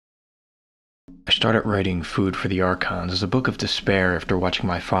started writing Food for the Archons as a book of despair after watching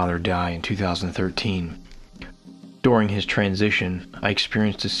my father die in 2013. During his transition, I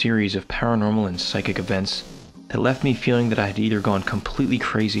experienced a series of paranormal and psychic events that left me feeling that I had either gone completely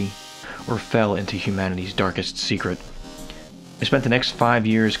crazy or fell into humanity's darkest secret. I spent the next 5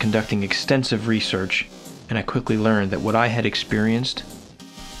 years conducting extensive research, and I quickly learned that what I had experienced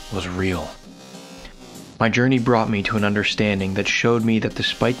was real. My journey brought me to an understanding that showed me that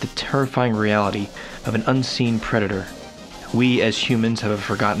despite the terrifying reality of an unseen predator, we as humans have a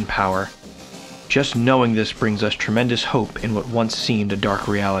forgotten power. Just knowing this brings us tremendous hope in what once seemed a dark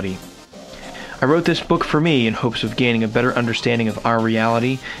reality. I wrote this book for me in hopes of gaining a better understanding of our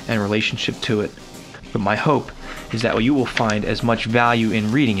reality and relationship to it. But my hope is that you will find as much value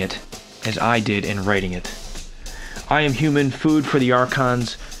in reading it as I did in writing it. I Am Human, Food for the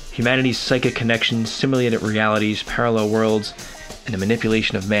Archons, Humanity's Psychic Connections, Simulated Realities, Parallel Worlds, and the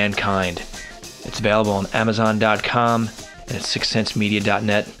Manipulation of Mankind. It's available on Amazon.com and at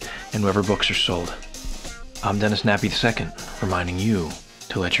sixcentsmedia.net and wherever books are sold. I'm Dennis Nappy II, reminding you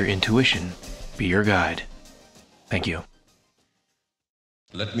to let your intuition be your guide. Thank you.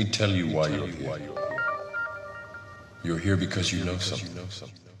 Let me tell you why you're here. You're here because you know something.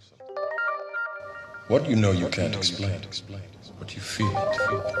 What you know you can't explain, but you feel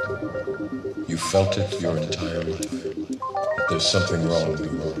it. You felt it your entire life. That there's something wrong in the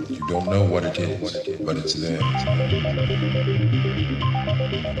world. You don't know what it is, but it's there.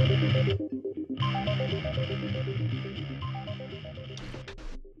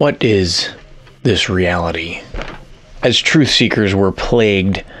 What is this reality? As truth seekers, we're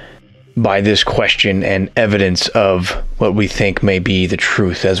plagued by this question and evidence of what we think may be the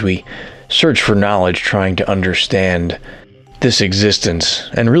truth as we search for knowledge, trying to understand this existence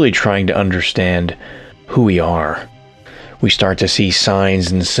and really trying to understand who we are. We start to see signs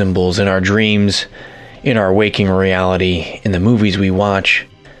and symbols in our dreams, in our waking reality, in the movies we watch.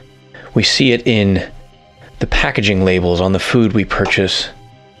 We see it in the packaging labels on the food we purchase,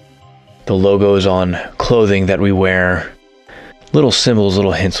 the logos on clothing that we wear, little symbols,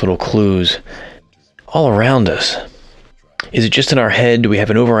 little hints, little clues, all around us. Is it just in our head? Do we have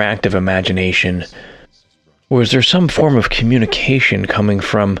an overactive imagination? Or is there some form of communication coming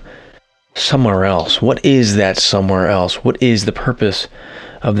from somewhere else? What is that somewhere else? What is the purpose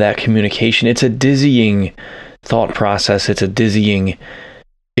of that communication? It's a dizzying thought process. It's a dizzying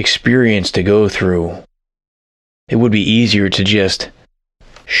experience to go through. It would be easier to just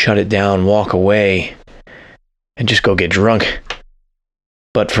shut it down, walk away, and just go get drunk.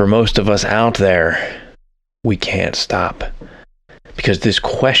 But for most of us out there, we can't stop. Because this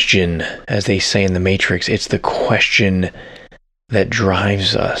question, as they say in the Matrix, it's the question that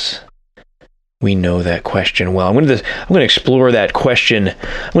drives us. We know that question well. I'm going to explore that question.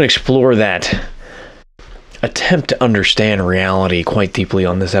 I'm going to explore that attempt to understand reality quite deeply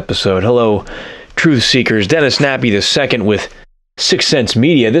on this episode. Hello, truth seekers. Dennis Nappy II with Sixth Sense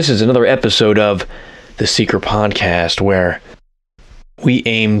Media. This is another episode of the Seeker Podcast where we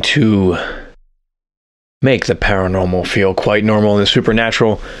aim to make the paranormal feel quite normal and the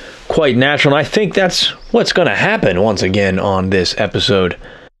supernatural quite natural. And I think that's what's going to happen once again on this episode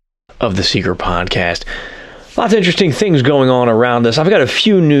of the Seeker Podcast. Lots of interesting things going on around us. I've got a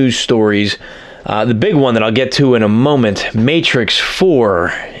few news stories. The big one that I'll get to in a moment, Matrix 4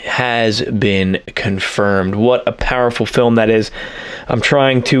 has been confirmed. What a powerful film that is. I'm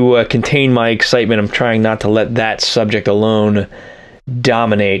trying to contain my excitement. I'm trying not to let that subject alone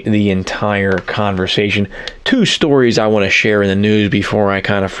dominate the entire conversation. Two stories I want to share in the news before I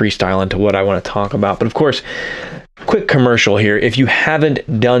kind of freestyle into what I want to talk about. But of course, quick commercial here. If you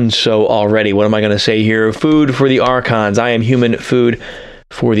haven't done so already, what am I going to say here? Food for the Archons. I Am Human, Food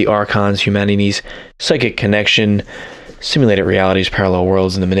for the Archons, Humanity's Psychic Connection, Simulated Realities, Parallel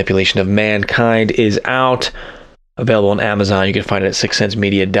Worlds, and the Manipulation of Mankind is out. Available on Amazon. You can find it at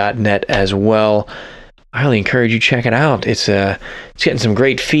sixcentsmedia.net as well. I highly encourage you to check it out. It's getting some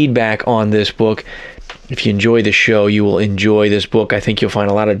great feedback on this book. If you enjoy the show, you will enjoy this book. I think you'll find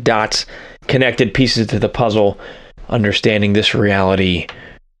a lot of dots, connected pieces to the puzzle, understanding this reality.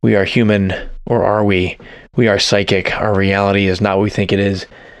 We are human, or are we? We are psychic. Our reality is not what we think it is,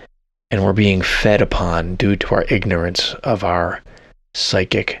 and we're being fed upon due to our ignorance of our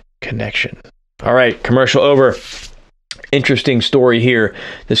psychic connection. All right, commercial over. Interesting story here.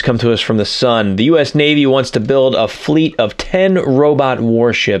 This comes to us from The Sun. The U.S. Navy wants to build a fleet of 10 robot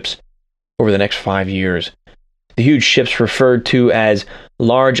warships over the next 5 years. The huge ships, referred to as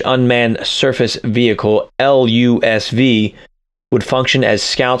Large Unmanned Surface Vehicle, LUSV, would function as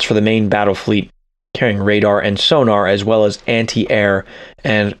scouts for the main battle fleet. carrying radar and sonar, as well as anti-air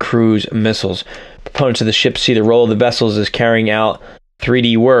and cruise missiles. Proponents of the ship see the role of the vessels as carrying out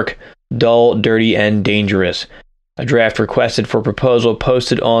 3D work, dull, dirty, and dangerous. A draft requested for proposal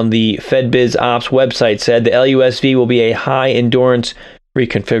posted on the FedBiz Ops website said the LUSV will be a high-endurance,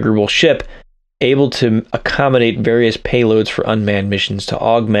 reconfigurable ship able to accommodate various payloads for unmanned missions to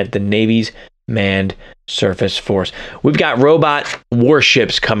augment the Navy's manned surface force. We've got robot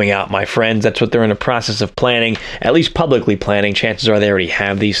warships coming out, my friends. That's what they're in the process of planning, at least publicly planning. Chances are they already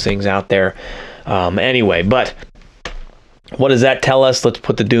have these things out there. Anyway, but what does that tell us? Let's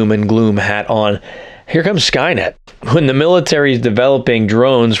put the doom and gloom hat on. Here comes Skynet. When the military is developing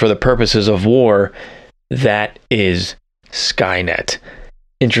drones for the purposes of war, that is Skynet.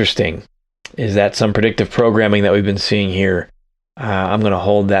 Interesting. Is that some predictive programming that we've been seeing here? I'm going to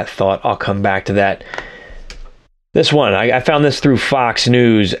hold that thought. I'll come back to that. This one, I found this through Fox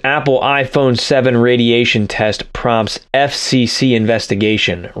News. Apple iPhone 7 radiation test prompts FCC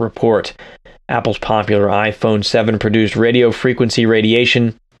investigation. Report. Apple's popular iPhone 7 produced radio frequency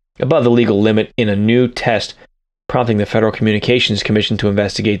radiation above the legal limit in a new test, prompting the Federal Communications Commission to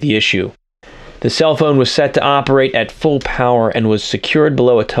investigate the issue. The cell phone was set to operate at full power and was secured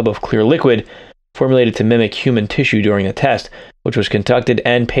below a tub of clear liquid formulated to mimic human tissue during the test, which was conducted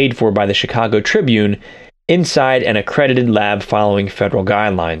and paid for by the Chicago Tribune inside an accredited lab following federal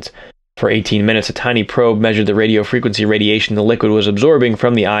guidelines. For 18 minutes, a tiny probe measured the radio frequency radiation the liquid was absorbing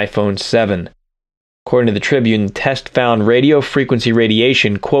from the iPhone 7. According to the Tribune, the test found radio frequency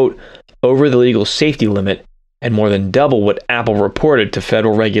radiation, quote, over the legal safety limit and more than double what Apple reported to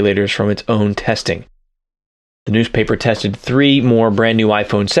federal regulators from its own testing. The newspaper tested 3 more brand new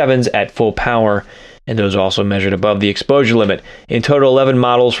iPhone 7s at full power, and those also measured above the exposure limit. In total, 11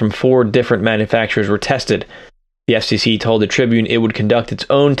 models from 4 different manufacturers were tested. The FCC told the Tribune it would conduct its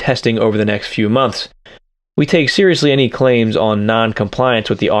own testing over the next few months. We take seriously any claims on non-compliance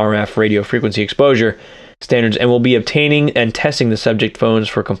with the RF radio frequency exposure standards and will be obtaining and testing the subject phones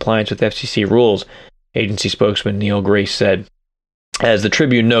for compliance with FCC rules, agency spokesman Neil Grace said. As the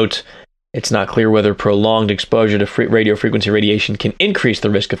Tribune notes, it's not clear whether prolonged exposure to radio frequency radiation can increase the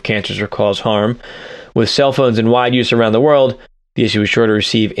risk of cancers or cause harm. With cell phones in wide use around the world, the issue is sure to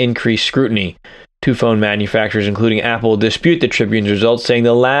receive increased scrutiny. 2 phone manufacturers, including Apple, dispute the Tribune's results, saying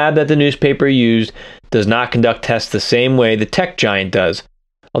the lab that the newspaper used does not conduct tests the same way the tech giant does,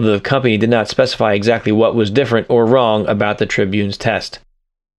 although the company did not specify exactly what was different or wrong about the Tribune's test.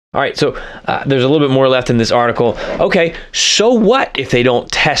 All right, so there's a little bit more left in this article. Okay, so what if they don't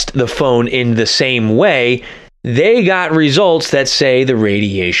test the phone in the same way? They got results that say the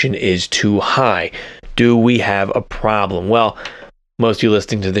radiation is too high. Do we have a problem? Well, most of you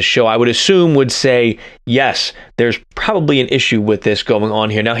listening to this show, I would assume, would say, yes, there's probably an issue with this going on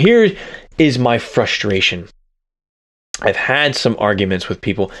here. Now, here is my frustration. I've had some arguments with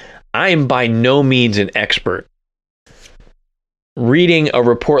people. I am by no means an expert. Reading a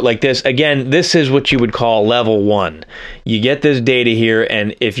report like this, again, this is what you would call level 1. You get this data here,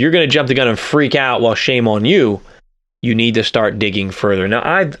 and if you're going to jump the gun and freak out, well, shame on you. You need to start digging further. Now,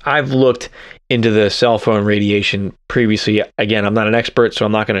 I've looked into the cell phone radiation previously. Again, I'm not an expert, so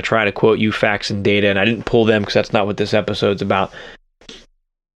I'm not going to try to quote you facts and data, and I didn't pull them because that's not what this episode's about.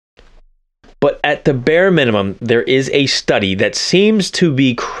 But at the bare minimum, there is a study that seems to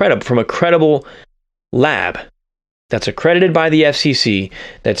be credible from a credible lab that's accredited by the FCC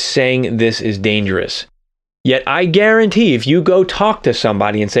that's saying this is dangerous. Yet I guarantee if you go talk to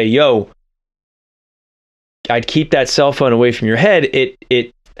somebody and say, yo, I'd keep that cell phone away from your head,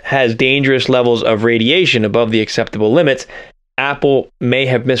 it has dangerous levels of radiation above the acceptable limits. Apple may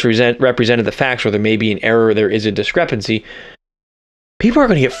have misrepresented the facts, or there may be an error, there is a discrepancy. People are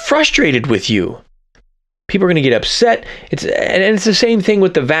going to get frustrated with you. People are going to get upset. And it's the same thing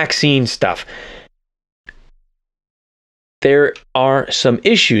with the vaccine stuff. There are some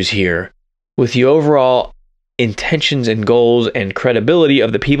issues here with the overall intentions and goals and credibility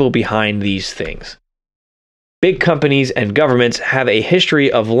of the people behind these things. Big companies and governments have a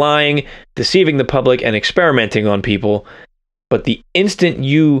history of lying, deceiving the public, and experimenting on people. But the instant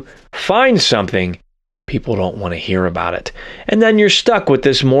you find something, people don't want to hear about it. And then you're stuck with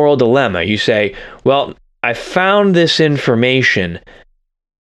this moral dilemma. You say, well, I found this information.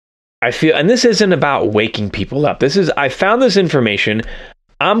 I feel, and this isn't about waking people up. This is, I found this information.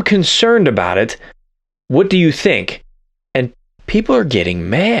 I'm concerned about it. What do you think? And people are getting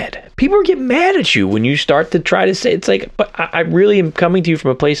mad. People are getting mad at you when you start to try to say, it's like, but I really am coming to you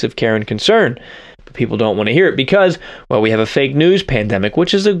from a place of care and concern. But people don't want to hear it because, well, we have a fake news pandemic,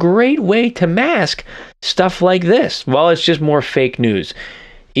 which is a great way to mask stuff like this. Well, it's just more fake news.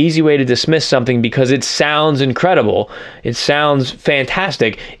 easy way to dismiss something because it sounds incredible. It sounds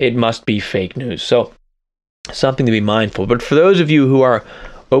fantastic. It must be fake news. So something to be mindful. But for those of you who are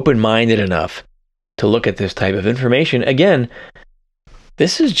open-minded enough to look at this type of information, again,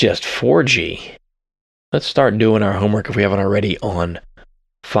 this is just 4G. Let's start doing our homework if we haven't already on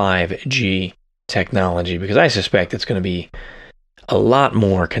 5G technology, because I suspect it's going to be a lot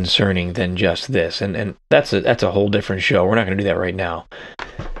more concerning than just this. And that's a whole different show. We're not going to do that right now.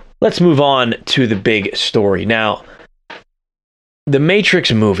 Let's move on to the big story. Now, the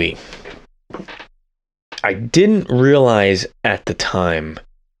Matrix movie. I didn't realize at the time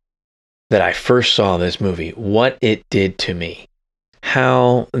that I first saw this movie what it did to me.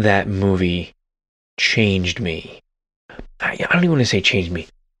 How that movie changed me. I don't even want to say changed me.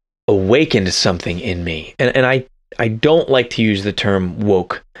 Awakened something in me. And I don't like to use the term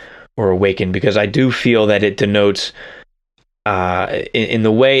woke or awakened because I do feel that it denotes, in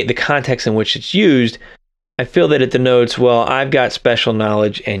the way, the context in which it's used, I feel that it denotes, well, I've got special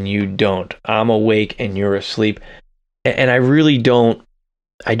knowledge and you don't. I'm awake and you're asleep. And I really don't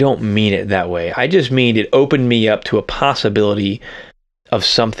mean it that way. I just mean it opened me up to a possibility of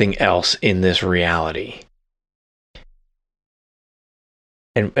something else in this reality.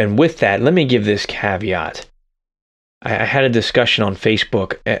 And with that, let me give this caveat. I had a discussion on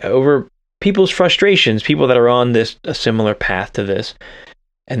Facebook over people's frustrations, people that are on a similar path to this,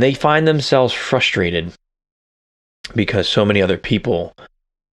 and they find themselves frustrated because so many other people,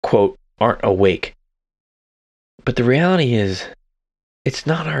 quote, aren't awake. But the reality is, it's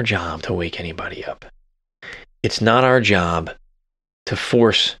not our job to wake anybody up. It's not our job to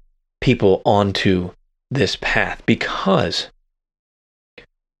force people onto this path because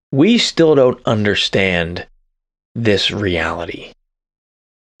we still don't understand this reality.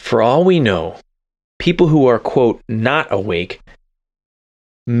 For all we know, people who are, quote, not awake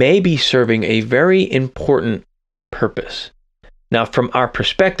may be serving a very important purpose. Now, from our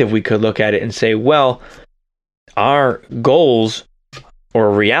perspective, we could look at it and say, well, our goals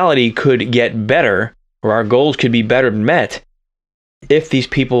or reality could get better, or our goals could be better met if these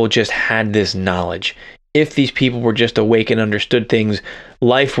people just had this knowledge. If these people were just awake and understood things,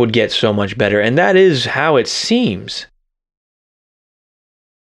 life would get so much better. And that is how it seems.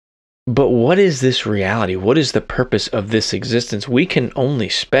 But what is this reality? What is the purpose of this existence? We can only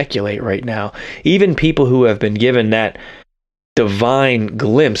speculate right now. Even people who have been given that divine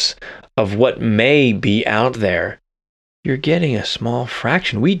glimpse of what may be out there, you're getting a small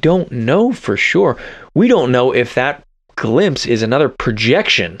fraction. We don't know for sure. We don't know if that glimpse is another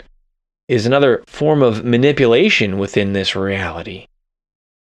projection, is another form of manipulation within this reality.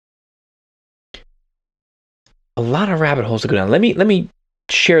 A lot of rabbit holes to go down. Let me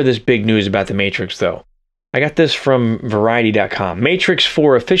share this big news about the Matrix, though. I got this from Variety.com. Matrix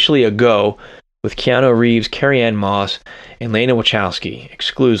 4 officially a go with Keanu Reeves, Carrie-Anne Moss, and Lana Wachowski.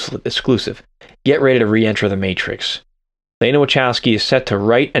 Exclusive. Get ready to re-enter the Matrix. Lana Wachowski is set to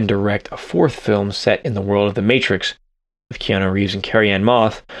write and direct a fourth film set in the world of the Matrix, with Keanu Reeves and Carrie-Anne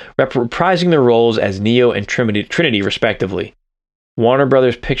Moss reprising their roles as Neo and Trinity, respectively. Warner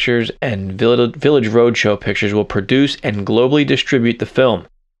Brothers Pictures and Village Roadshow Pictures will produce and globally distribute the film.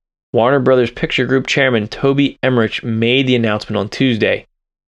 Warner Brothers Picture Group Chairman Toby Emmerich made the announcement on Tuesday.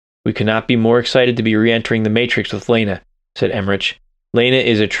 "We could not be more excited to be re-entering the Matrix with Lana," said Emmerich. "Lana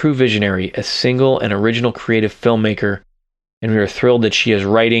is a true visionary, a single and original creative filmmaker, and we are thrilled that she is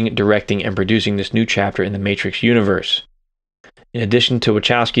writing, directing, and producing this new chapter in the Matrix universe." In addition to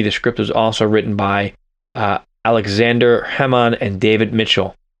Wachowski, the script was also written by Alexander Hammond and David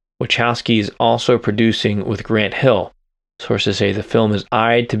Mitchell. Wachowski is also producing with Grant Hill. Sources say the film is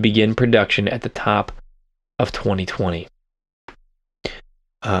eyed to begin production at the top of 2020.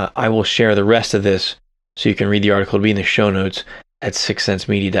 I will share the rest of this so you can read the article. It'll be in the show notes at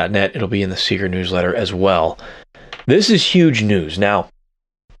sixcentsmedia.net. It'll be in the Seeker newsletter as well. This is huge news. Now,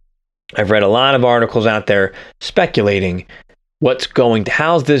 I've read a lot of articles out there speculating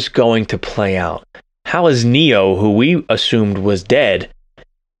how's this going to play out? How is Neo, who we assumed was dead,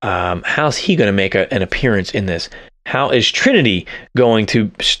 how's he going to make an appearance in this? How is Trinity going to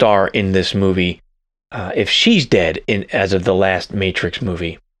star in this movie if she's dead as of the last Matrix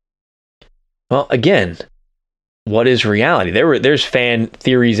movie? Well, again, what is reality? There's fan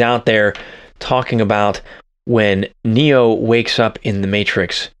theories out there talking about when Neo wakes up in the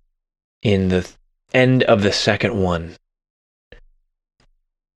Matrix in the end of the second one.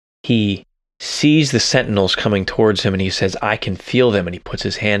 He sees the Sentinels coming towards him and he says, "I can feel them," and he puts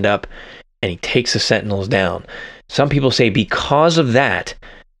his hand up and he takes the Sentinels down. Some people say because of that,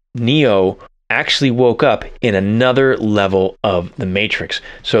 Neo actually woke up in another level of the Matrix.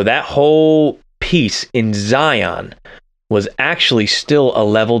 So that whole piece in Zion was actually still a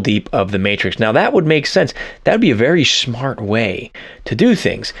level deep of the Matrix. Now that would make sense. That would be a very smart way to do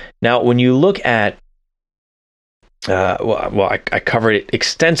things. Now, when you look at, I covered it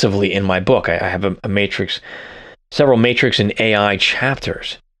extensively in my book. I have a Matrix, several Matrix and AI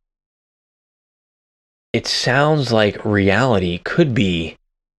chapters. It sounds like reality could be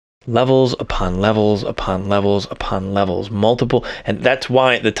levels upon levels upon levels upon levels, multiple, and that's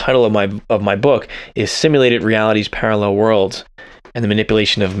why the title of my book is Simulated Realities, Parallel Worlds, and the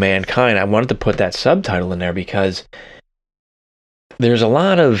Manipulation of Mankind. I wanted to put that subtitle in there because there's a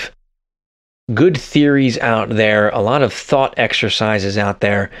lot of good theories out there, a lot of thought exercises out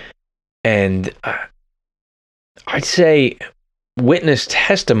there, and I'd say witness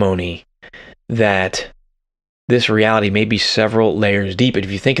testimony that this reality may be several layers deep. And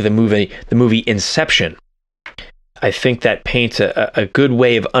if you think of the movie Inception, I think that paints a good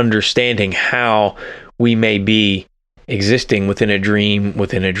way of understanding how we may be existing within a dream,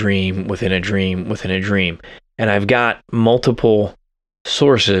 within a dream, within a dream, within a dream. And I've got multiple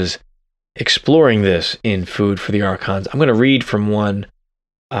sources exploring this in Food for the Archons. I'm going to read from one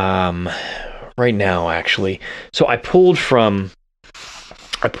right now, actually. So I pulled from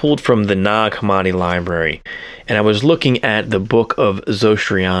the Nag Hammadi library, and I was looking at the book of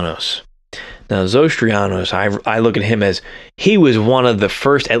Zostrianos. Now, Zostrianos, I look at him as he was one of the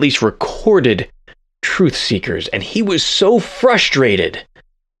first, at least recorded, truth seekers, and he was so frustrated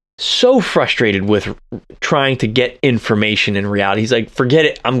with trying to get information in reality. He's like, forget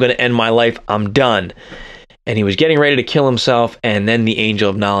it, I'm going to end my life, I'm done. And he was getting ready to kill himself, and then the Angel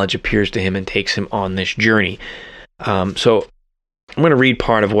of Knowledge appears to him and takes him on this journey. So I'm going to read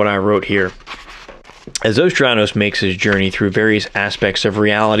part of what I wrote here. As Zostrianos makes his journey through various aspects of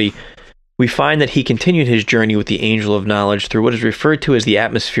reality, we find that he continued his journey with the Angel of Knowledge through what is referred to as the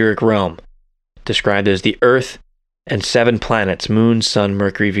atmospheric realm, described as the Earth and 7 planets, Moon, Sun,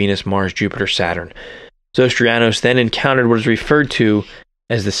 Mercury, Venus, Mars, Jupiter, Saturn. Zostrianos then encountered what is referred to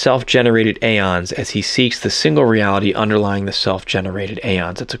as the self-generated aeons as he seeks the single reality underlying the self-generated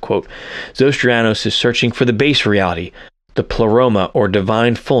aeons. That's a quote. Zostrianos is searching for the base reality, the pleroma or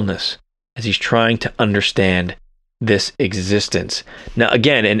divine fullness, as he's trying to understand this existence. Now,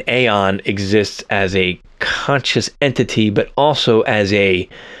 again, an aeon exists as a conscious entity, but also as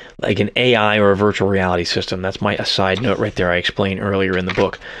like an AI or a virtual reality system. That's my aside note right there I explained earlier in the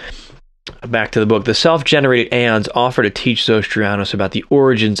book. Back to the book. The self-generated aeons offer to teach Zostrianos about the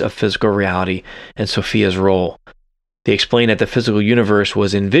origins of physical reality and Sophia's role. They explain that the physical universe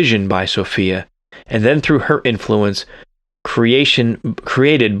was envisioned by Sophia, and then through her influence,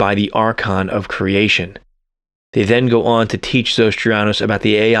 created by the Archon of creation. They then go on to teach Zostrianos about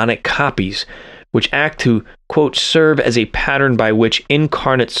the aeonic copies, which act to, quote, serve as a pattern by which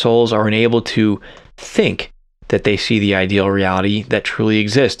incarnate souls are enabled to think that they see the ideal reality that truly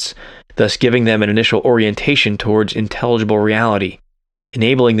exists, thus giving them an initial orientation towards intelligible reality,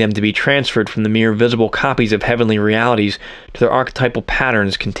 enabling them to be transferred from the mere visible copies of heavenly realities to their archetypal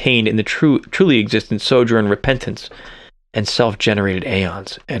patterns contained in the truly existent sojourn repentance and self-generated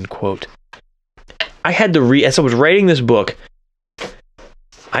aeons, end quote. I had to read, as I was writing this book,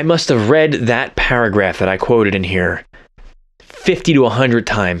 I must have read that paragraph that I quoted in here 50 to 100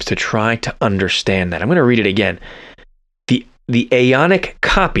 times to try to understand that. I'm going to read it again. The aeonic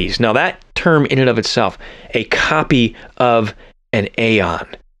copies. Now that term in and of itself, a copy of an aeon.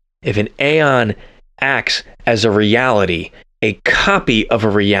 If an aeon acts as a reality, a copy of a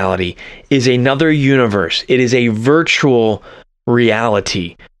reality is another universe. It is a virtual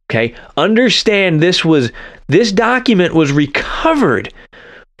reality. Okay? Understand this document was recovered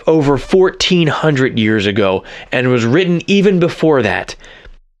over 1400 years ago and was written even before that.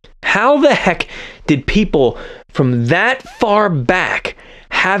 How the heck did people from that far back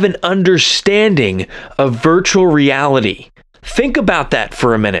have an understanding of virtual reality? Think about that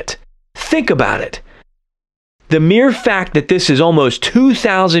for a minute. Think about it. The mere fact that this is almost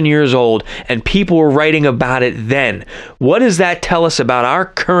 2,000 years old and people were writing about it then, what does that tell us about our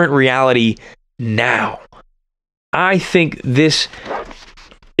current reality now? I think this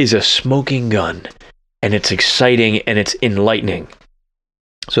is a smoking gun, and it's exciting and it's enlightening.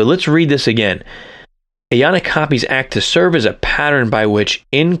 So let's read this again. Aeonic copies act to serve as a pattern by which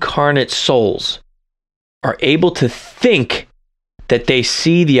incarnate souls are able to think that they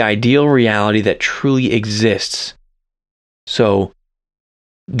see the ideal reality that truly exists. So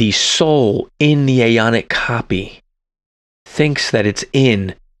the soul in the aeonic copy thinks that it's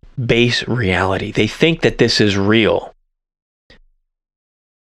in base reality. They think that this is real.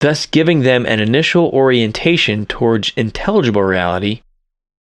 thus giving them an initial orientation towards intelligible reality,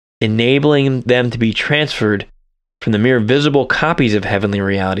 enabling them to be transferred from the mere visible copies of heavenly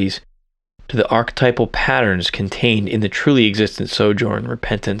realities to the archetypal patterns contained in the truly existent sojourn,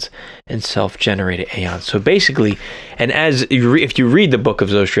 repentance, and self-generated aeons. So basically, and as if you read the book of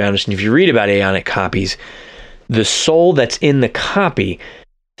Zostrianus, and if you read about aeonic copies, the soul that's in the copy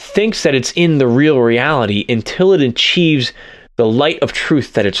thinks that it's in the real reality until it achieves the light of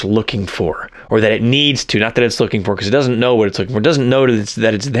truth that it's looking for, or that it needs to, not that it's looking for, because it doesn't know what it's looking for, it doesn't know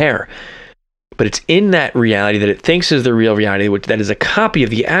that it's there. But it's in that reality that it thinks is the real reality, which that is a copy of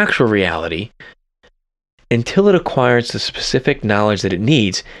the actual reality, until it acquires the specific knowledge that it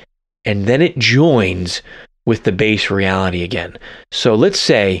needs, and then it joins with the base reality again. So let's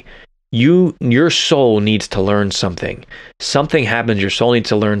say your soul needs to learn something. Something happens, your soul needs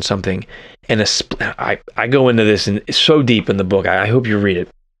to learn something, and I go into this and it's so deep in the book. I hope you read it.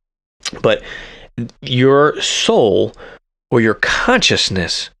 But your soul or your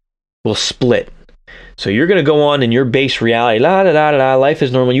consciousness will split. So you're going to go on in your base reality, life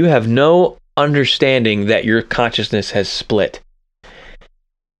is normal. You have no understanding that your consciousness has split.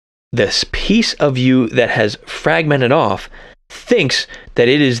 This piece of you that has fragmented off thinks that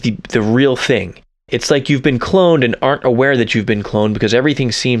it is the real thing. It's like you've been cloned and aren't aware that you've been cloned because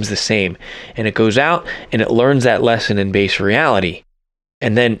everything seems the same. And it goes out and it learns that lesson in base reality.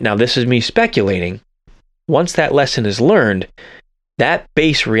 And then, now this is me speculating, once that lesson is learned, that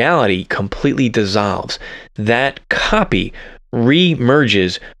base reality completely dissolves. That copy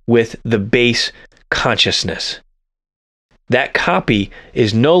re-merges with the base consciousness. That copy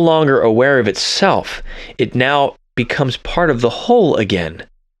is no longer aware of itself. It now becomes part of the whole again.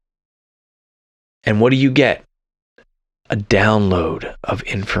 And what do you get? A download of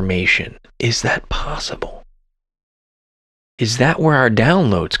information. Is that possible? Is that where our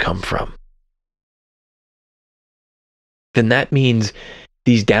downloads come from? Then that means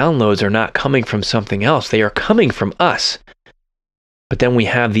these downloads are not coming from something else. They are coming from us. But then we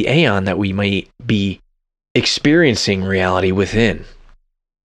have the aeon that we might be experiencing reality within.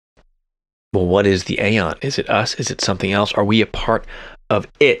 Well, what is the aeon? Is it us? Is it something else? Are we a part of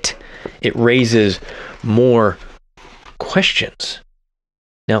it? It raises more questions.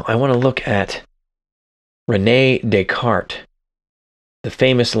 Now, I want to look at René Descartes, the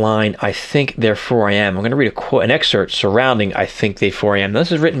famous line, "I think, therefore I am." I'm going to read a quote, an excerpt surrounding "I think, therefore I am." Now,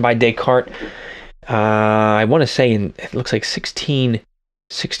 this is written by Descartes, I want to say it looks like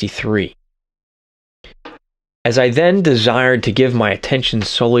 1663. "As I then desired to give my attention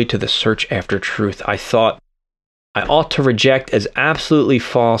solely to the search after truth, I thought I ought to reject as absolutely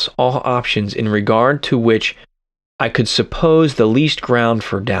false all options in regard to which I could suppose the least ground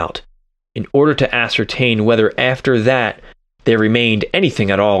for doubt, in order to ascertain whether after that there remained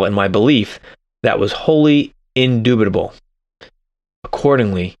anything at all in my belief that was wholly indubitable.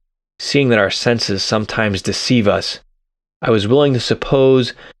 Accordingly, seeing that our senses sometimes deceive us, I was willing to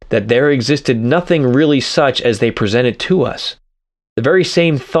suppose that there existed nothing really such as they presented to us. The very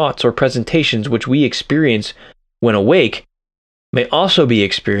same thoughts or presentations which we experience when awake may also be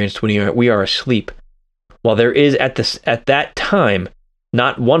experienced when we are asleep, while there is at that time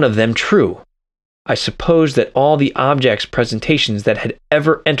not one of them true. I suppose that all the objects' presentations that had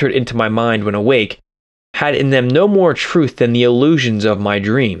ever entered into my mind when awake had in them no more truth than the illusions of my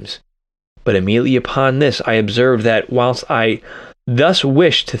dreams. But immediately upon this I observed that whilst I thus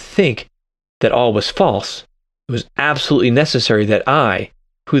wished to think that all was false, it was absolutely necessary that I,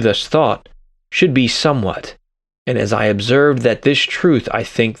 who thus thought, should be somewhat. And as I observed that this truth, I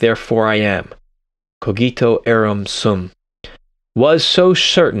think, therefore I am, cogito erum sum, was so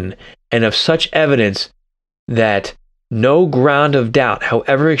certain and of such evidence that no ground of doubt,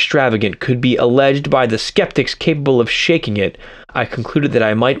 however extravagant, could be alleged by the skeptics capable of shaking it, I concluded that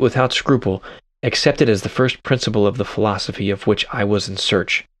I might without scruple accept it as the first principle of the philosophy of which I was in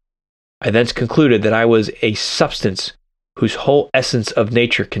search. I thence concluded that I was a substance whose whole essence of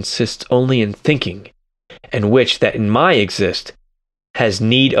nature consists only in thinking, and which, that in my exist, has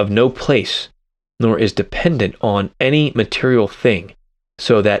need of no place, nor is dependent on any material thing,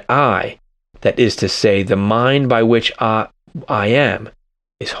 so that I, that is to say, the mind by which I am,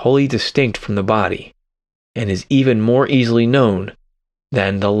 is wholly distinct from the body, and is even more easily known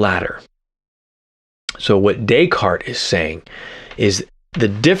than the latter." So what Descartes is saying is the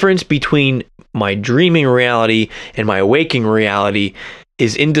difference between my dreaming reality and my waking reality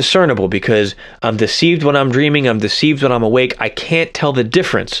is indiscernible, because I'm deceived when I'm dreaming, I'm deceived when I'm awake. I can't tell the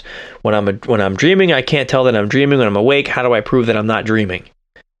difference. When I'm dreaming, I can't tell that I'm dreaming. When I'm awake, how do I prove that I'm not dreaming?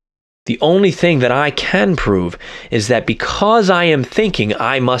 The only thing that I can prove is that because I am thinking,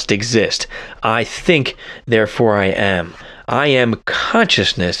 I must exist. I think, therefore I am. I am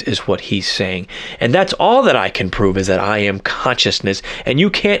consciousness is what he's saying. And that's all that I can prove, is that I am consciousness. And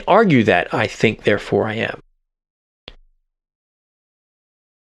you can't argue that. I think, therefore I am.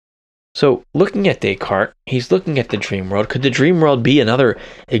 So looking at Descartes, he's looking at the dream world. Could the dream world be another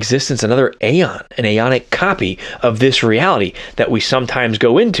existence, another aeon, an aeonic copy of this reality that we sometimes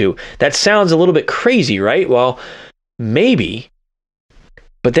go into? That sounds a little bit crazy, right? Well, maybe.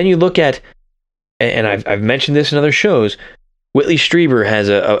 But then you look at, and I've mentioned this in other shows, Whitley Strieber has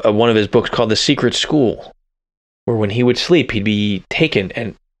one of his books called The Secret School, where when he would sleep, he'd be taken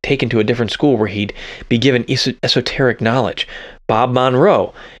to a different school where he'd be given esoteric knowledge. Bob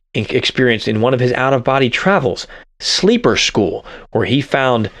Monroe experienced in one of his out-of-body travels, sleeper school, where he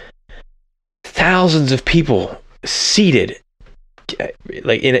found thousands of people seated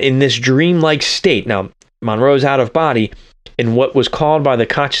like in this dreamlike state. Now, Monroe's out of body in what was called by the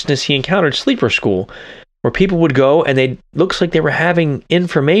consciousness he encountered sleeper school, where people would go and they looks like they were having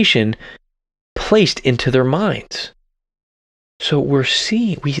information placed into their minds. So we're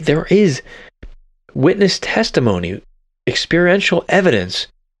seeing, there is witness testimony, experiential evidence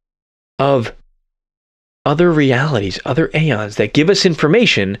of other realities, other aeons that give us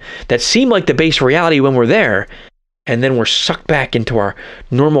information that seem like the base reality when we're there, and then we're sucked back into our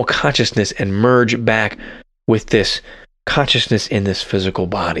normal consciousness and merge back with this consciousness in this physical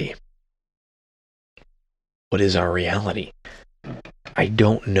body. What is our reality? I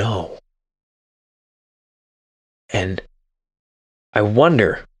don't know. And I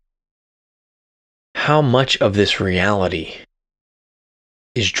wonder how much of this reality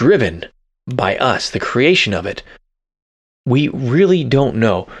is driven by us, the creation of it. We really don't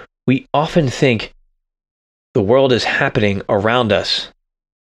know. We often think the world is happening around us,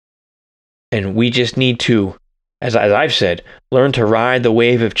 and we just need to, as I've said, learn to ride the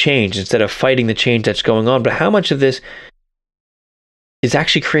wave of change instead of fighting the change that's going on. But how much of this is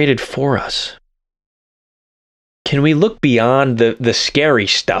actually created for us? Can we look beyond the scary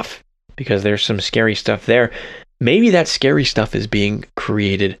stuff? Because there's some scary stuff there. Maybe that scary stuff is being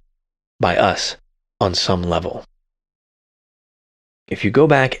created by us on some level. If you go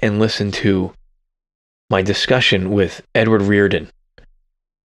back and listen to my discussion with Edward Reardon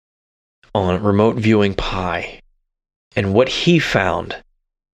on remote viewing pi and what he found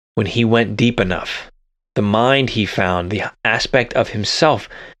when he went deep enough, the mind he found, the aspect of himself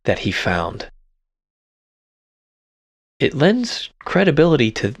that he found, it lends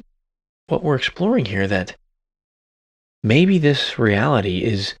credibility to what we're exploring here, that maybe this reality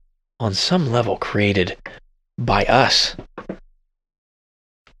is on some level created by us.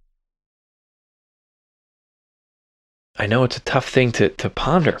 I know it's a tough thing to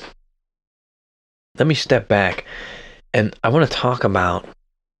ponder. Let me step back, and I want to talk about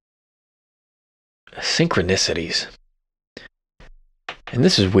synchronicities. And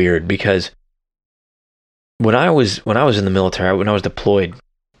this is weird because when I was in the military, when I was deployed,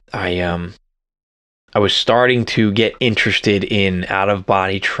 I was starting to get interested in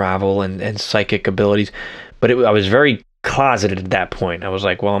out-of-body travel and psychic abilities, but I was very closeted at that point. I was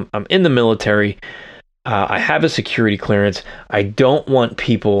like, well, I'm in the military. I have a security clearance. I don't want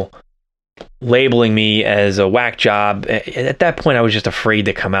people labeling me as a whack job. At that point, I was just afraid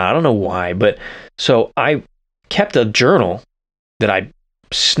to come out. I don't know why, but so I kept a journal that I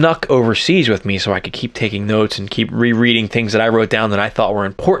snuck overseas with me so I could keep taking notes and keep rereading things that I wrote down that I thought were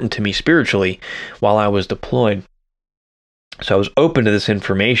important to me spiritually while I was deployed. So I was open to this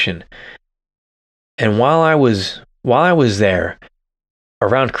information. And while I was there,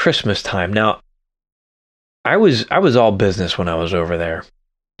 around Christmas time, now I was all business when I was over there.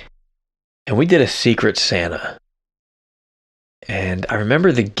 And we did a Secret Santa. And I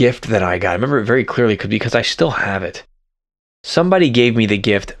remember the gift that I got. I remember it very clearly because I still have it. Somebody gave me the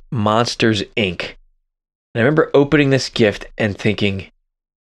gift, Monsters, Inc. And I remember opening this gift and thinking,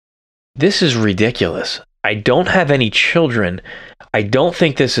 this is ridiculous. I don't have any children. I don't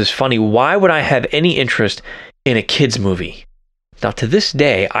think this is funny. Why would I have any interest in a kid's movie? Now, to this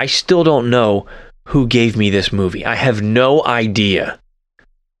day, I still don't know who gave me this movie. I have no idea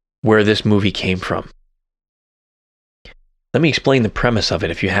where this movie came from. Let me explain the premise of it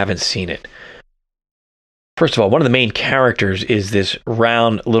if you haven't seen it. First of all, one of the main characters is this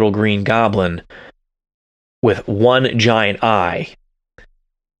round little green goblin with one giant eye.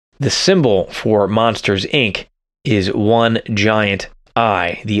 The symbol for Monsters, Inc. is one giant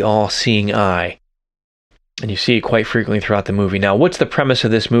eye, the all-seeing eye. And you see it quite frequently throughout the movie. Now, what's the premise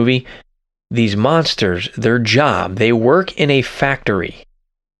of this movie? These monsters, their job, they work in a factory.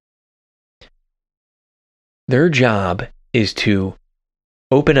 Their job is to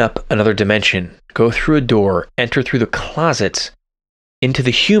open up another dimension, go through a door, enter through the closets into the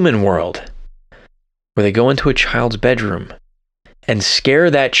human world, where they go into a child's bedroom and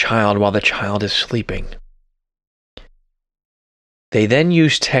scare that child while the child is sleeping. They then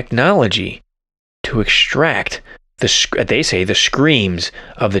use technology to extract they say the screams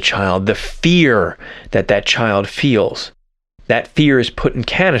of the child, the fear that that child feels. That fear is put in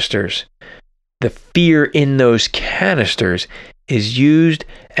canisters. The fear in those canisters is used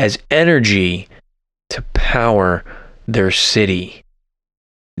as energy to power their city.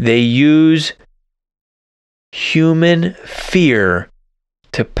 They use human fear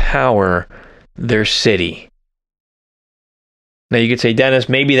to power their city. Now you could say, Dennis,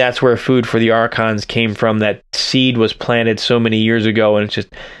 maybe that's where food for the Archons came from. That seed was planted so many years ago, and it's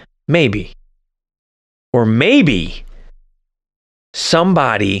just maybe. Or maybe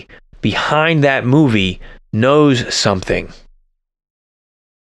somebody behind that movie knows something.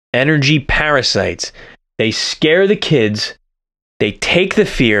 Energy parasites. They scare the kids. They take the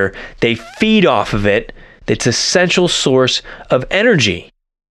fear. They feed off of it. It's an essential source of energy.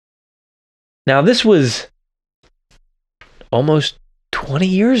 Now, this was almost 20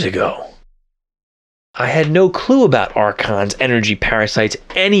 years ago. I had no clue about Archons, energy parasites,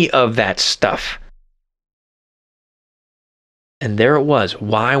 any of that stuff. And there it was.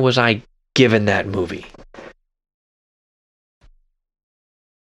 Why was I given that movie?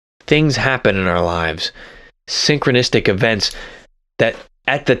 Things happen in our lives, synchronistic events that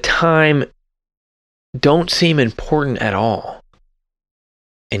at the time don't seem important at all.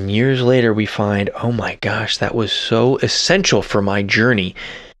 And years later we find, oh my gosh, that was so essential for my journey.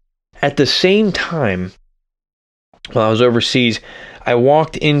 At the same time, while I was overseas, I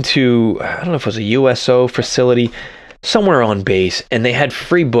walked into, I don't know if it was a USO facility, somewhere on base, and they had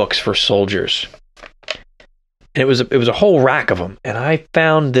free books for soldiers. And it was a whole rack of them. And I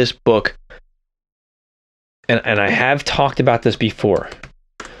found this book, and I have talked about this before.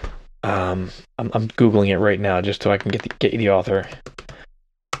 I'm Googling it right now just so I can get the author.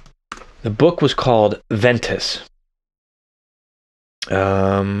 The book was called Ventus.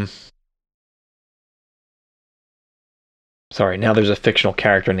 Sorry, now there's a fictional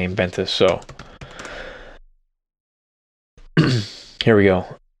character named Ventus, so here we go.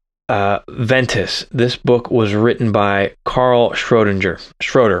 Ventus. This book was written by Carl Schroeder.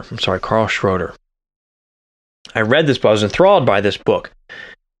 Carl Schroeder. I read this book. I was enthralled by this book.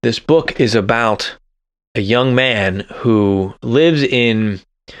 This book is about a young man who lives in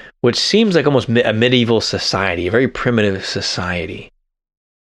what seems like almost a medieval society, a very primitive society.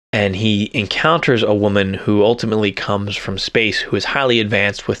 And he encounters a woman who ultimately comes from space, who is highly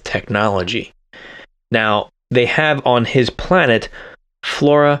advanced with technology. Now, they have on his planet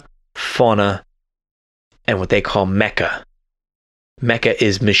flora, fauna, and what they call mecha. Mecha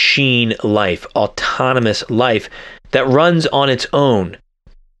is machine life, autonomous life that runs on its own.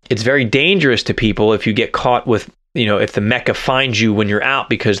 It's very dangerous to people if you get caught with, if the mecha finds you when you're out,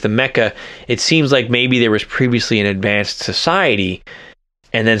 because the mecha, it seems like maybe there was previously an advanced society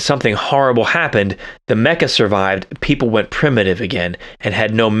and then something horrible happened. The mecha survived, people went primitive again and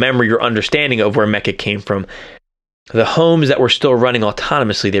had no memory or understanding of where mecha came from. The homes that were still running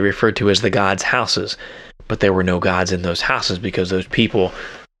autonomously, they referred to as the gods' houses, but there were no gods in those houses because those people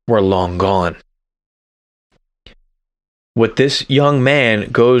were long gone. What this young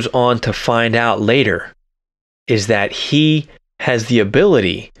man goes on to find out later is that he has the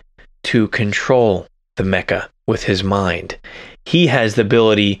ability to control the mecha with his mind. He has the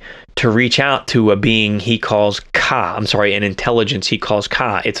ability to reach out to a being he calls Ka. An intelligence he calls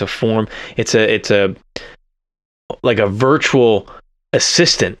Ka. It's a form, it's like a virtual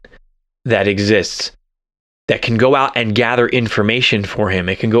assistant that exists that can go out and gather information for him.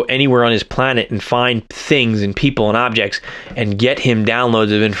 It can go anywhere on his planet and find things and people and objects and get him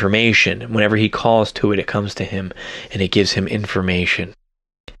downloads of information. Whenever he calls to it, it comes to him and it gives him information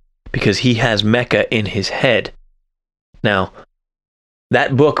because he has mecha in his head. Now,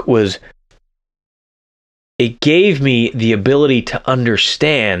 that book it gave me the ability to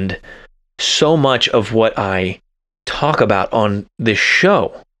understand so much of what I talk about on this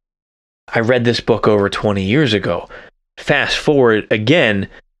show. I read this book over 20 years ago. Fast forward again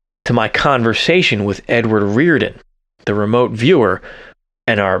to my conversation with Edward Reardon, the remote viewer,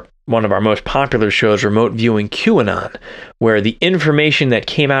 and one of our most popular shows, Remote Viewing QAnon, where the information that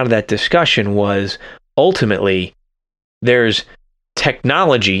came out of that discussion was ultimately there's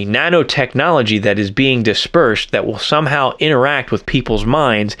technology, nanotechnology that is being dispersed that will somehow interact with people's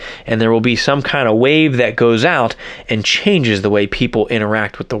minds, and there will be some kind of wave that goes out and changes the way people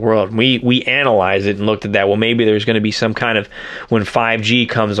interact with the world. We analyzed it and looked at that. Well, maybe there's going to be some kind of, when 5G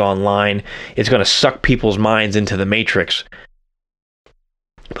comes online, it's going to suck people's minds into the matrix.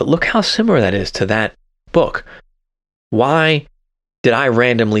 But look how similar that is to that book. Why did I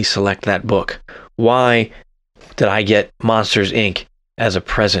randomly select that book? Why did I get Monsters, Inc. as a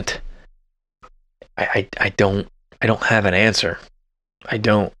present? I don't have an answer. I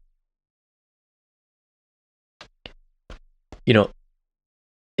don't. You know,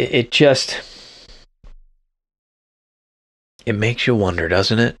 it just, it makes you wonder,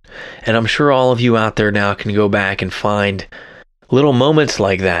 doesn't it? And I'm sure all of you out there now can go back and find little moments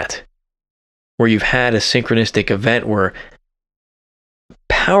like that, where you've had a synchronistic event where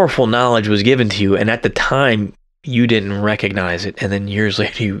powerful knowledge was given to you, and at the time you didn't recognize it, and then years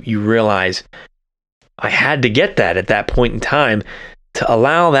later you realize, I had to get that at that point in time to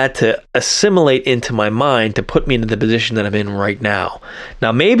allow that to assimilate into my mind to put me into the position that I'm in right now.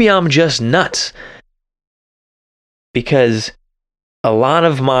 Now maybe I'm just nuts, because a lot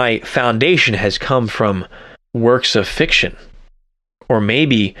of my foundation has come from works of fiction, or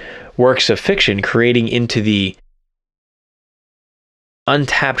maybe works of fiction creating into the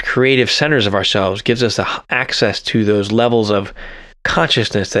untapped creative centers of ourselves gives us access to those levels of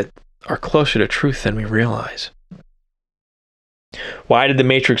consciousness that are closer to truth than we realize. Why did the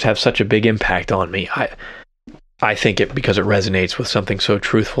Matrix have such a big impact on me? I think it because it resonates with something so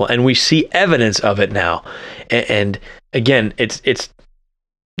truthful, and we see evidence of it now. And again, it's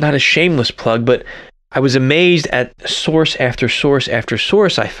not a shameless plug, but I was amazed at source after source after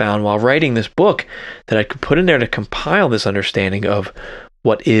source I found while writing this book that I could put in there to compile this understanding of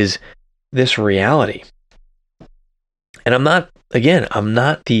what is this reality. And I'm not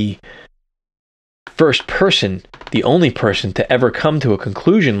the first person, the only person to ever come to a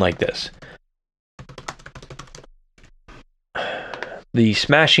conclusion like this. The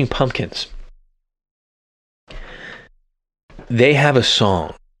Smashing Pumpkins, they have a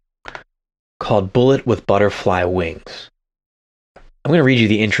song called Bullet with Butterfly Wings. I'm going to read you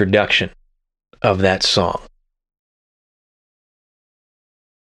the introduction of that song.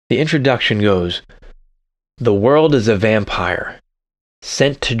 The introduction goes, "The world is a vampire,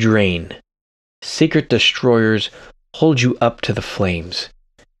 sent to drain. Secret destroyers hold you up to the flames.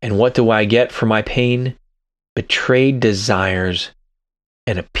 And what do I get for my pain? Betrayed desires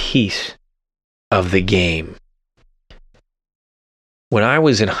and a piece of the game." When I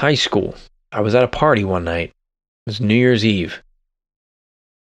was in high school, I was at a party one night. It was New Year's Eve.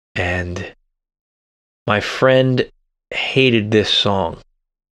 And my friend hated this song.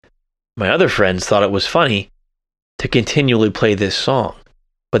 My other friends thought it was funny to continually play this song.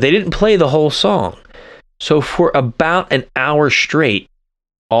 But they didn't play the whole song. So for about an hour straight,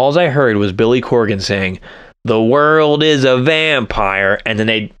 all I heard was Billy Corgan saying, "The world is a vampire," and then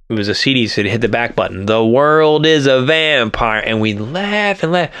it was a CD, so they hit the back button. "The world is a vampire," and we laugh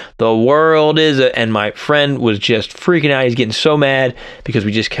and laugh. "The world is a," and my friend was just freaking out. He's getting so mad because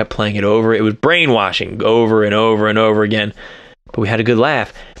we just kept playing it over. It was brainwashing over and over and over again, but we had a good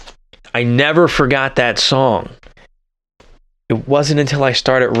laugh. I never forgot that song. It wasn't until I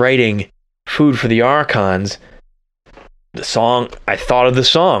started writing Food for the Archons, the song, I thought of the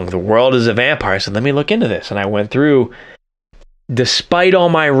song, "The world is a vampire." I said, let me look into this. And I went through. Despite all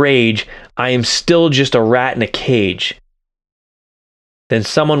my rage, I am still just a rat in a cage. Then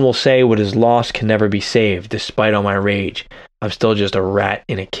someone will say, "What is lost can never be saved." Despite all my rage, I'm still just a rat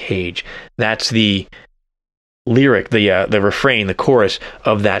in a cage. That's the lyric, the refrain, the chorus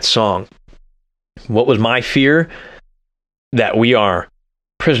of that song. What was my fear? That we are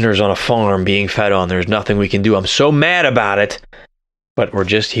prisoners on a farm being fed on. There's nothing we can do. I'm so mad about it. But we're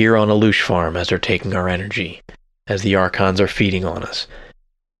just here on a loosh farm as they're taking our energy, as the Archons are feeding on us.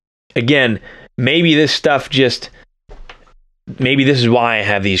 Again, maybe this stuff maybe this is why I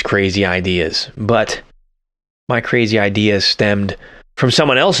have these crazy ideas. But my crazy ideas stemmed from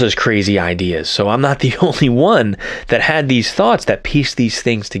someone else's crazy ideas. So I'm not the only one that had these thoughts that pieced these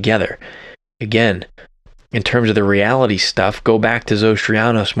things together. Again, in terms of the reality stuff, go back to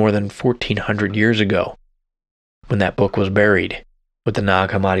Zostrianos more than 1,400 years ago when that book was buried with the Nag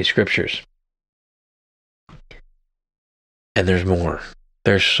Hammadi scriptures. And there's more.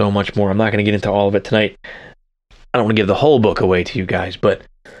 There's so much more. I'm not going to get into all of it tonight. I don't want to give the whole book away to you guys, but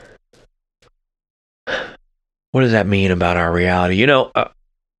what does that mean about our reality? You know,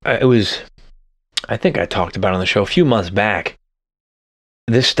 I think I talked about it on the show a few months back.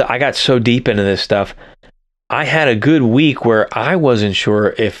 I got so deep into this stuff. I had a good week where I wasn't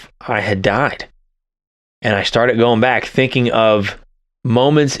sure if I had died. And I started going back, thinking of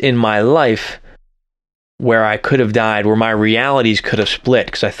moments in my life where I could have died, where my realities could have split.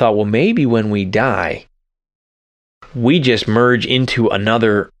 Because I thought, well, maybe when we die, we just merge into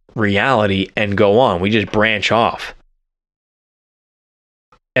another reality and go on. We just branch off.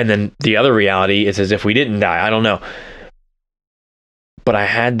 And then the other reality is as if we didn't die. I don't know. But I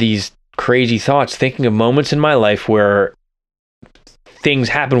had these crazy thoughts, thinking of moments in my life where things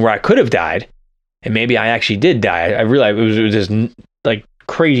happened where I could have died, and maybe I actually did die. I realized it was this like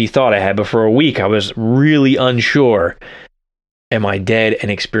crazy thought I had, but for a week I was really unsure. Am I dead and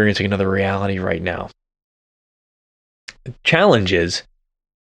experiencing another reality right now? The challenge is,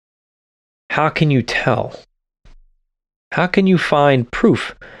 how can you tell? How can you find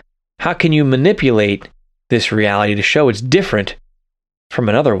proof? How can you manipulate this reality to show it's different from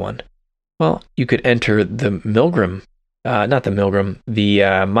another one? Well, you could enter the Milgram, not the Milgram,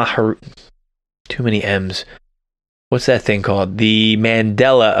 the too many M's. What's that thing called? The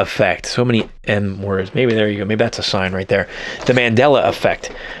Mandela effect. So many M words. Maybe there you go. Maybe that's a sign right there. The Mandela effect,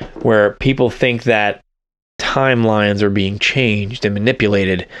 where people think that timelines are being changed and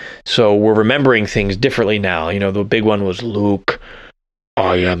manipulated. So we're remembering things differently now. You know, the big one was Luke,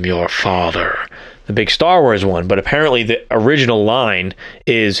 I am your father. The big Star Wars one. But apparently the original line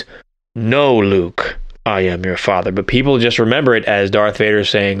is, no, Luke, I am your father. But people just remember it as Darth Vader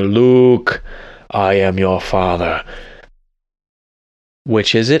saying, Luke, I am your father.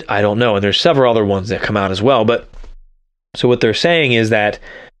 Which is it? I don't know. And there's several other ones that come out as well. But so what they're saying is that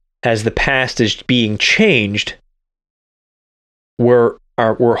as the past is being changed, we're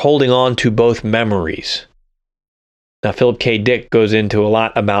holding on to both memories. Now, Philip K. Dick goes into a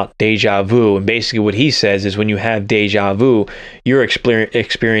lot about deja vu, and basically what he says is when you have deja vu, you're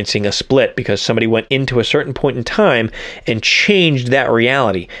experiencing a split because somebody went into a certain point in time and changed that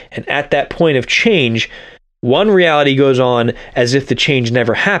reality. And at that point of change, one reality goes on as if the change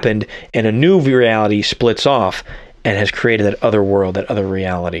never happened, and a new reality splits off and has created that other world, that other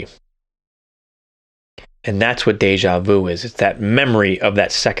reality. And that's what deja vu is. It's that memory of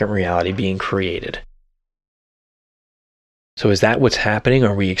that second reality being created. So is that what's happening?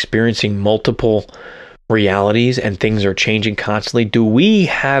 Are we experiencing multiple realities and things are changing constantly? Do we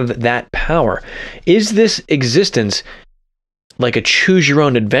have that power? Is this existence like a choose your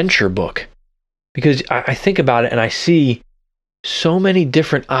own adventure book? Because I think about it and I see so many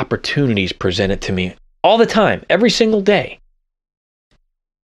different opportunities presented to me all the time, every single day.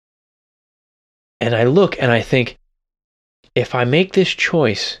 And I look and I think, if I make this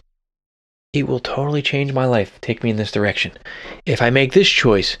choice, it will totally change my life, take me in this direction. If I make this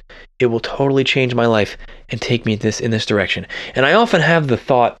choice, it will totally change my life and take me in this direction. And I often have the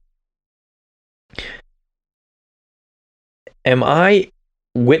thought, am I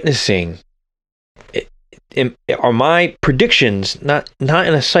witnessing, are my predictions, not in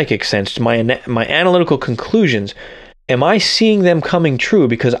a psychic sense, my analytical conclusions, am I seeing them coming true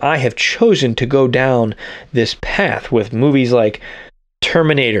because I have chosen to go down this path with movies like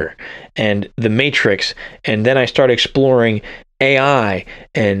Terminator and The Matrix, and then I start exploring AI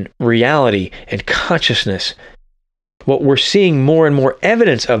and reality and consciousness? What we're seeing more and more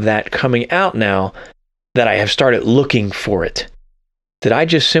evidence of that coming out now that I have started looking for it. Did I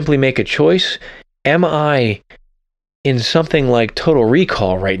just simply make a choice? Am I in something like Total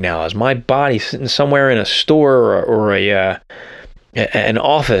Recall right now? Is my body sitting somewhere in a store or an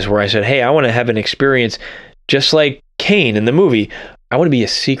office where I said, hey, I want to have an experience just like Kane in the movie. I want to be a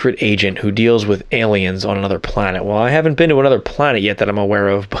secret agent who deals with aliens on another planet. Well, I haven't been to another planet yet that I'm aware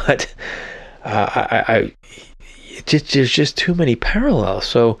of, but there's just too many parallels.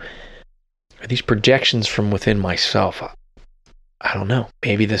 So are these projections from within myself? I don't know.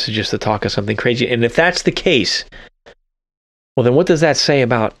 Maybe this is just the talk of something crazy. And if that's the case, well, then what does that say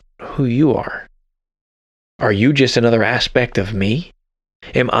about who you are? Are you just another aspect of me?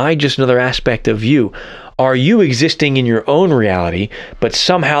 Am I just another aspect of you? Are you existing in your own reality, but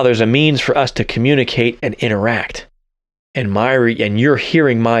somehow there's a means for us to communicate and interact? And you're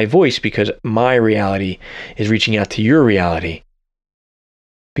hearing my voice because my reality is reaching out to your reality.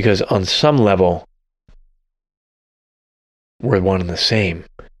 Because on some level, we're one and the same,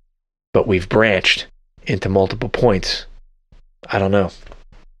 but we've branched into multiple points. I don't know.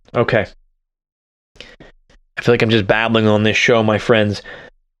 Okay. I feel like I'm just babbling on this show, my friends.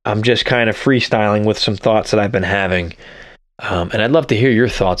 I'm just kind of freestyling with some thoughts that I've been having. And I'd love to hear your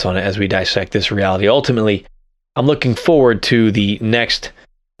thoughts on it as we dissect this reality. Ultimately, I'm looking forward to the next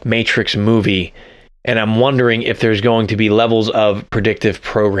Matrix movie And I'm wondering if there's going to be levels of predictive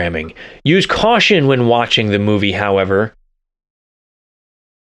programming. Use caution when watching the movie, however.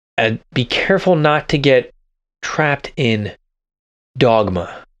 And be careful not to get trapped in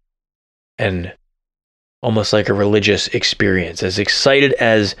dogma and almost like a religious experience. As excited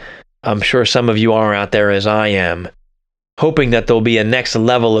as I'm sure some of you are out there as I am, hoping that there'll be a next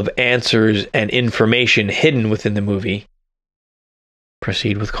level of answers and information hidden within the movie,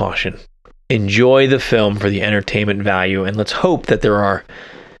 proceed with caution. Enjoy the film for the entertainment value, and let's hope that there are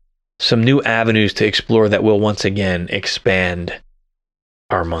some new avenues to explore that will once again expand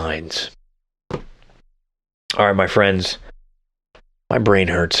our minds. All right, my friends, my brain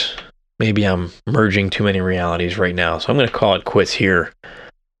hurts. Maybe I'm merging too many realities right now, so I'm going to call it quits here.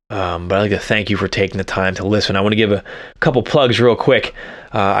 But I'd like to thank you for taking the time to listen. I want to give a couple plugs real quick.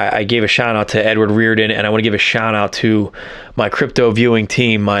 I gave a shout out to Edward Reardon, and I want to give a shout out to my crypto viewing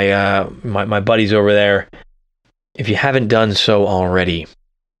team, my buddies over there. If you haven't done so already,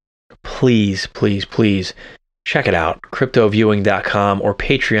 please check it out. Cryptoviewing.com or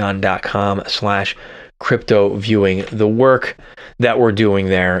patreon.com/cryptoviewing. The work that we're doing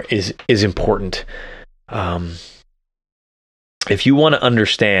there is important. If you want to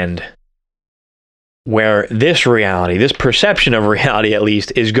understand where this reality, this perception of reality at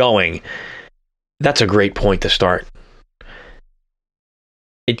least, is going, that's a great point to start.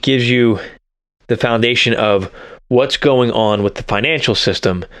 It gives you the foundation of what's going on with the financial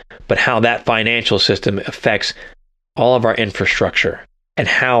system, but how that financial system affects all of our infrastructure and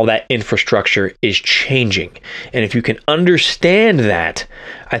how that infrastructure is changing. And if you can understand that,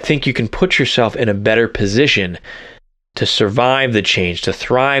 I think you can put yourself in a better position to survive the change, to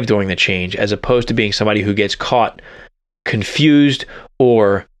thrive during the change, as opposed to being somebody who gets caught confused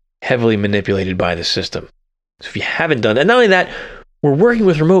or heavily manipulated by the system. So if you haven't done that, not only that, we're working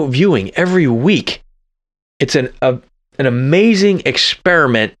with remote viewing every week. It's an amazing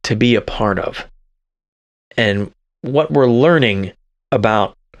experiment to be a part of. And what we're learning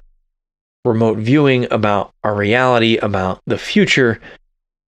about remote viewing, about our reality, about the future,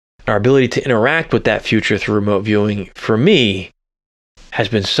 our ability to interact with that future through remote viewing, for me, has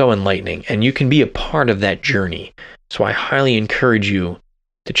been so enlightening. And you can be a part of that journey. So I highly encourage you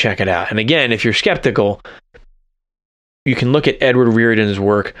to check it out. And again, if you're skeptical, you can look at Edward Reardon's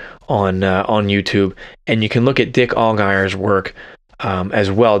work on YouTube, and you can look at Dick Allgire's work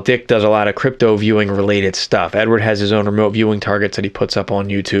as well. Dick does a lot of crypto viewing related stuff. Edward has his own remote viewing targets that he puts up on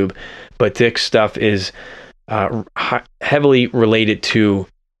YouTube, but Dick's stuff is heavily related to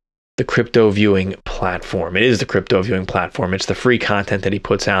the crypto viewing platform. It is the crypto viewing platform. It's the free content that he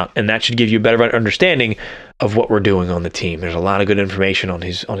puts out, and that should give you a better understanding of what we're doing on the team. There's a lot of good information on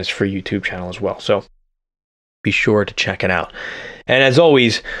his free YouTube channel as well. So be sure to check it out. And as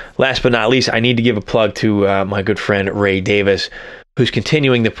always, last but not least, I need to give a plug to my good friend Ray Davis, who's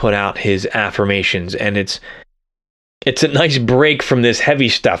continuing to put out his affirmations. And it's a nice break from this heavy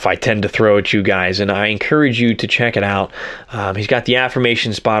stuff I tend to throw at you guys, and I encourage you to check it out. He's got the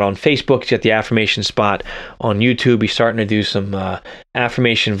affirmation spot on Facebook. He's got the affirmation spot on YouTube. He's starting to do some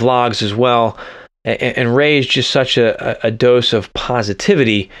affirmation vlogs as well. And Ray is just such a dose of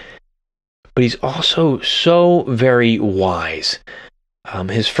positivity, but he's also so very wise.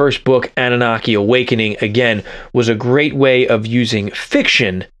 His first book, Anunnaki Awakening, again, was a great way of using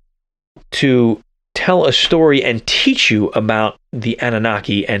fiction to tell a story and teach you about the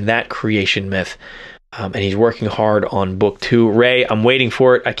Anunnaki and that creation myth. And he's working hard on book 2. Ray, I'm waiting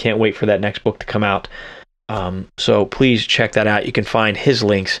for it. I can't wait for that next book to come out. So please check that out. You can find his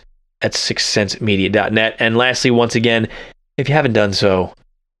links at sixthsensemedia.net. And lastly, once again, if you haven't done so,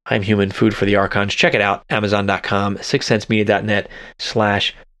 I'm Human Food for the Archons. Check it out, Amazon.com,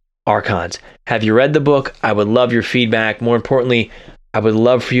 sixthsensemedia.net/archons. Have you read the book? I would love your feedback. More importantly, I would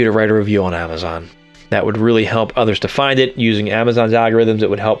love for you to write a review on Amazon. That would really help others to find it. Using Amazon's algorithms,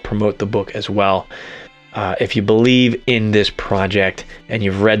 it would help promote the book as well. If you believe in this project and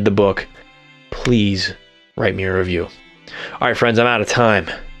you've read the book, please write me a review. All right, friends, I'm out of time.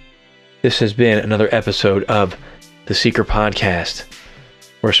 This has been another episode of The Seeker Podcast,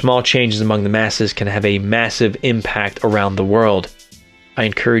 where small changes among the masses can have a massive impact around the world. I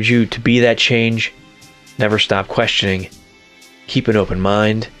encourage you to be that change, never stop questioning, keep an open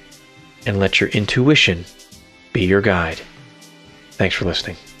mind, and let your intuition be your guide. Thanks for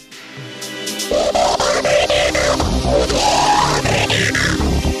listening.